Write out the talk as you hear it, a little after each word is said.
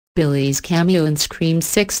Billy's cameo in Scream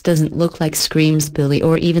 6 doesn't look like Scream's Billy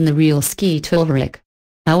or even the real Skeet Ulrich.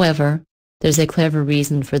 However, there's a clever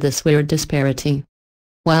reason for this weird disparity.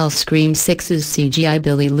 While Scream 6's CGI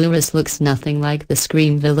Billy Loomis looks nothing like the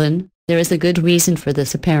Scream villain, there is a good reason for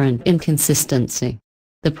this apparent inconsistency.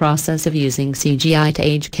 The process of using CGI to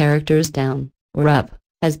age characters down, or up,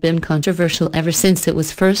 has been controversial ever since it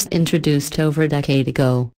was first introduced over a decade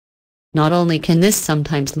ago. Not only can this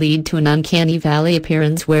sometimes lead to an uncanny valley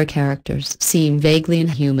appearance where characters seem vaguely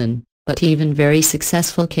inhuman, but even very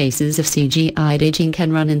successful cases of CGI aging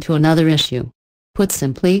can run into another issue. Put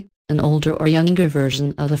simply, an older or younger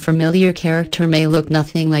version of a familiar character may look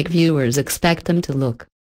nothing like viewers expect them to look.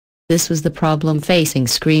 This was the problem facing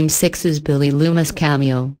Scream 6's Billy Loomis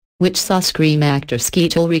cameo, which saw Scream actor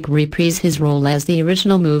Skeet Ulrich reprise his role as the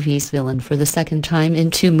original movie's villain for the second time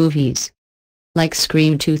in 2 movies. Like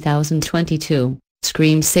Scream 2022,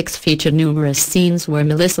 Scream 6 featured numerous scenes where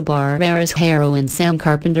Melissa Barrera's heroine Sam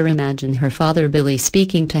Carpenter imagined her father Billy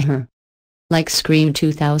speaking to her. Like Scream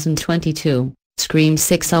 2022, Scream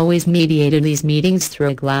 6 always mediated these meetings through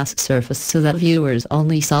a glass surface so that viewers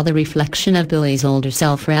only saw the reflection of Billy's older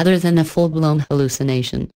self rather than a full-blown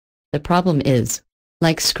hallucination. The problem is,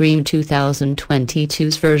 like Scream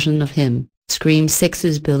 2022's version of him, Scream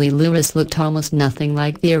 6's Billy Loomis looked almost nothing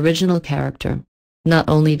like the original character. Not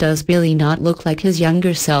only does Billy not look like his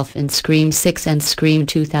younger self in Scream 6 and Scream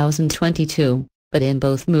 2022, but in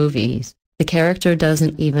both movies, the character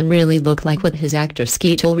doesn't even really look like what his actor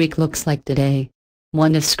Skeet Ulrich looks like today.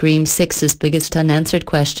 One of Scream 6's biggest unanswered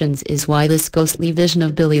questions is why this ghostly vision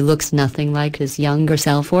of Billy looks nothing like his younger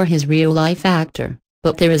self or his real-life actor,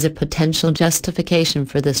 but there is a potential justification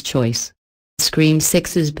for this choice. Scream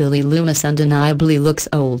 6's Billy Loomis undeniably looks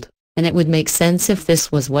old, and it would make sense if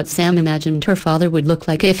this was what Sam imagined her father would look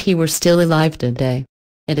like if he were still alive today.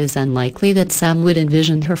 It is unlikely that Sam would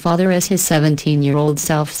envision her father as his 17-year-old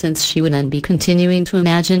self, since she would then be continuing to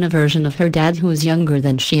imagine a version of her dad who is younger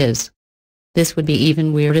than she is. This would be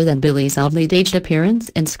even weirder than Billy's oddly aged appearance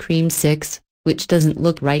in Scream 6, which doesn't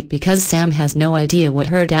look right because Sam has no idea what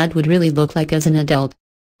her dad would really look like as an adult.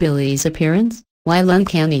 Billy's appearance, while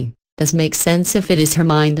uncanny, does make sense if it is her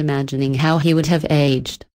mind imagining how he would have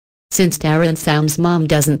aged. Since Darren Sam's mom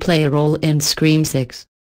doesn't play a role in Scream 6,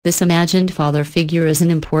 this imagined father figure is an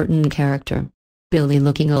important character. Billy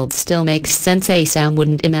looking old still makes sense, as Sam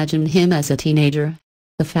wouldn't imagine him as a teenager.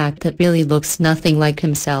 The fact that Billy looks nothing like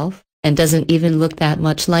himself, and doesn't even look that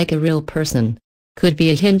much like a real person, could be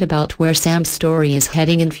a hint about where Sam's story is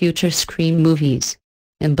heading in future Scream movies.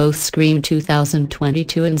 In both Scream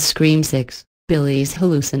 2022 and Scream 6, Billy's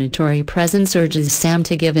hallucinatory presence urges Sam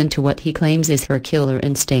to give in to what he claims is her killer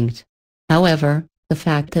instinct. However, the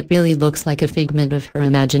fact that Billy looks like a figment of her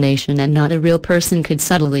imagination and not a real person could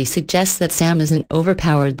subtly suggest that Sam isn't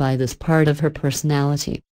overpowered by this part of her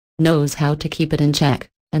personality, knows how to keep it in check,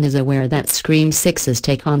 and is aware that Scream 6's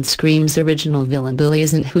take on Scream's original villain Billy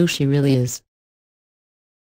isn't who she really is.